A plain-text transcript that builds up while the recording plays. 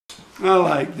I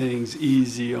like things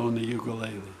easy on the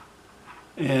ukulele.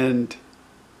 And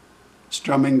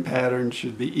strumming patterns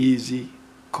should be easy.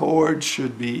 Chords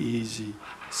should be easy.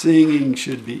 Singing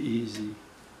should be easy.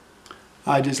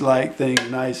 I just like things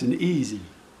nice and easy.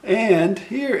 And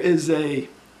here is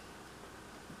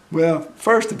well,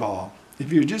 first of all,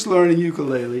 if you're just learning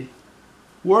ukulele,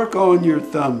 work on your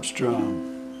thumb strum.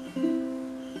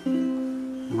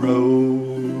 Row,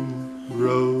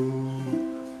 row,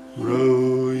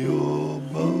 row your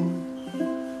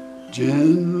boat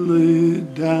gently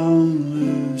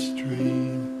down the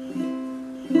stream.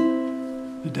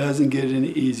 It doesn't get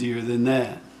any easier than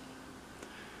that.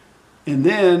 And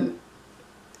then,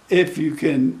 if you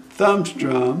can thumb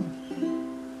strum,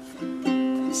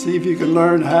 see if you can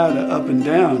learn how to up and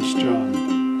down strum.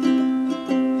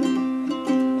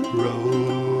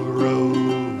 Row, row,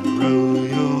 row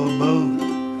your boat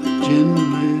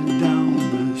gently down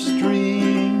the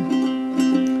stream.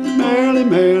 Merrily,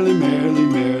 merrily, merrily,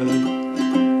 merrily,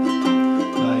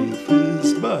 life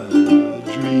is but a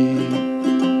dream.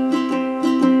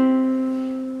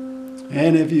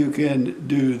 And if you can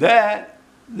do that,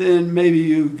 then maybe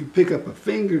you can pick up a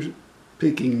finger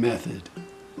picking method.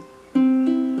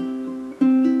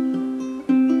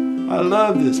 I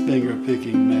love this finger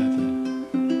picking method.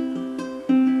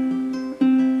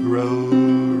 Row,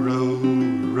 row,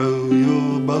 row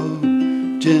your boat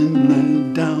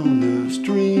gently down the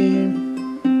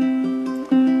stream.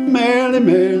 Merrily,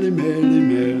 merrily, merrily,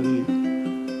 merrily,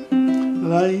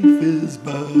 life is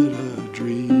but a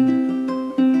dream.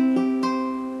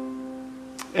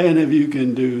 And if you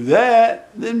can do that,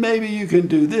 then maybe you can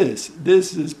do this.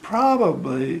 This is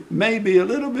probably, maybe a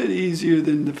little bit easier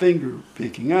than the finger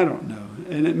picking, I don't know.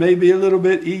 And it may be a little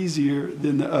bit easier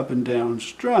than the up and down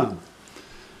strum.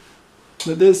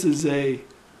 But this is a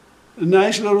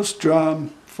nice little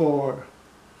strum for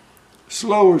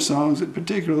slower songs,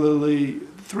 particularly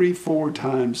 3/4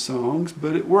 time songs,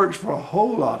 but it works for a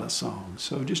whole lot of songs,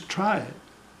 so just try it.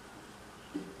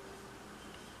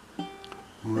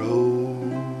 Row,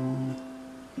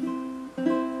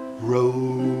 row,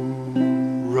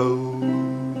 row,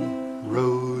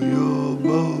 row your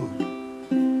boat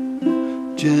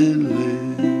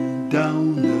gently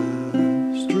down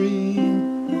the stream.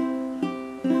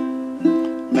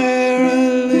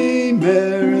 Merrily,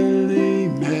 merrily,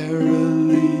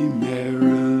 merrily,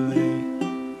 merrily,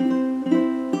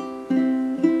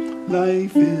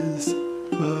 life is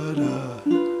but a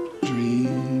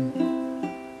dream.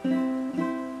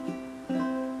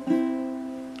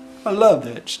 I love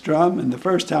that strum, and the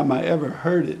first time I ever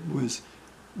heard it was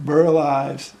Burl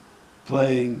Ives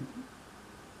playing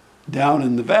Down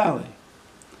in the Valley.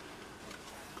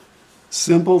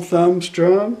 Simple thumb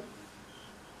strum.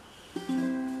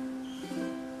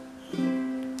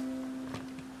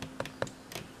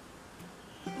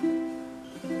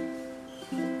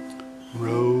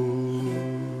 Row,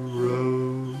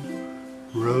 row,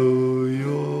 row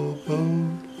your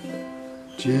boat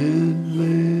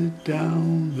gently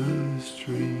down the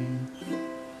stream.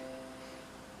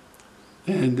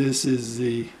 And this is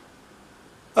the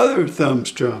other thumb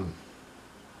strum.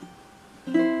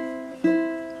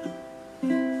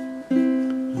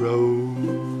 Row,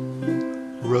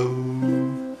 row,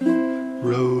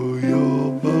 row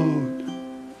your boat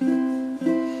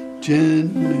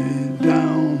gently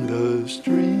down the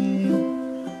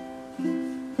stream.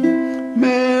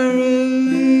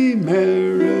 Merrily,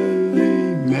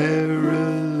 merrily,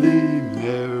 merrily,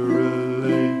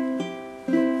 merrily,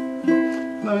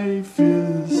 life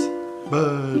is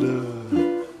but a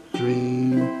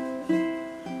dream.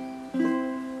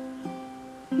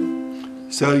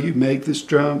 So you make the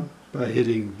strum by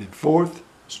hitting the 4th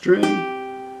string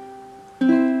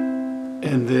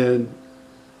and then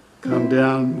come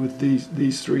down with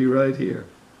these 3 right here.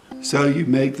 So you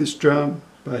make the strum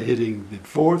by hitting the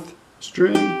 4th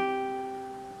string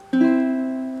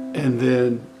and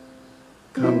then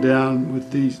come down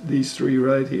with these 3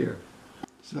 right here.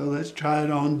 So let's try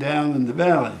it on Down in the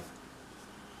Valley.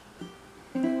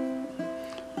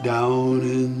 Down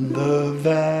in the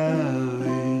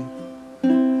valley,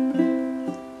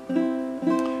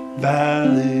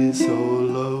 valley so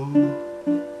low,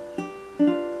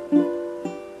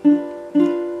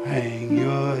 hang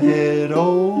your head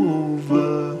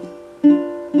over,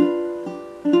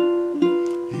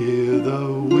 hear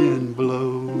the wind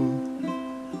blow,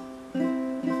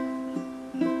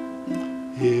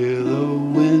 hear the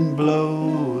wind blow,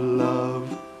 love,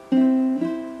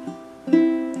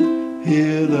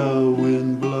 hear the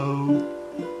wind blow,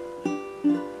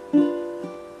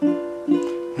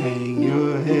 hang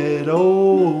your head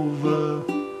over,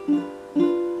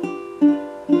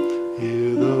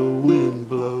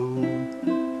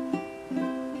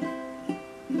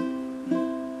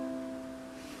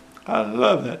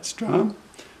 love that strum.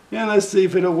 And let's see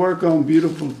if it'll work on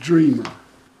Beautiful Dreamer.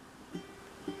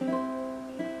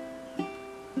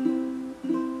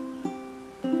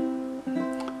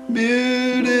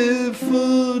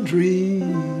 Beautiful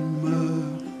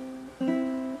dreamer,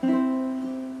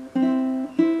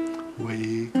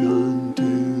 wake unto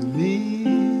me,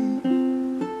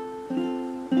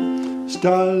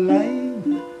 starlight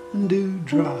and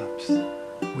dewdrops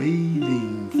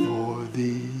waiting for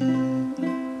thee.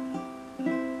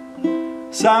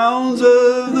 Sounds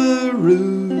of the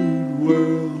rude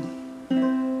world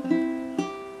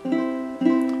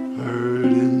heard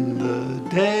in the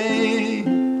day,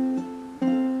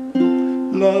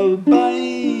 lulled by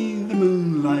the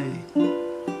moonlight,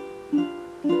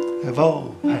 have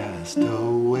all passed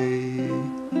away.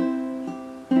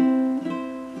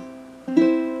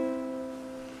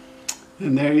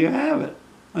 And there you have it.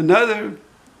 Another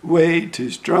way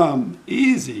to strum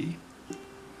easy.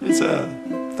 It's a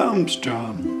thumb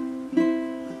strum,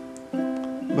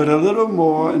 but a little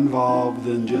more involved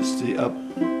than just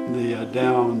the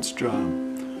down strum.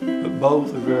 But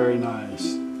both are very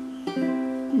nice.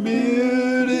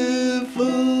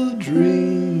 Beautiful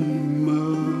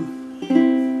dreamer,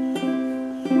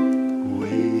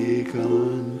 wake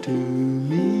unto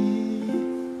me,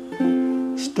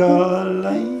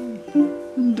 starlight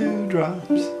and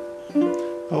dewdrops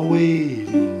are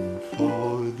waiting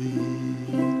for thee.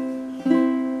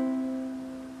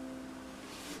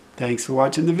 Thanks for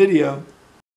watching the video.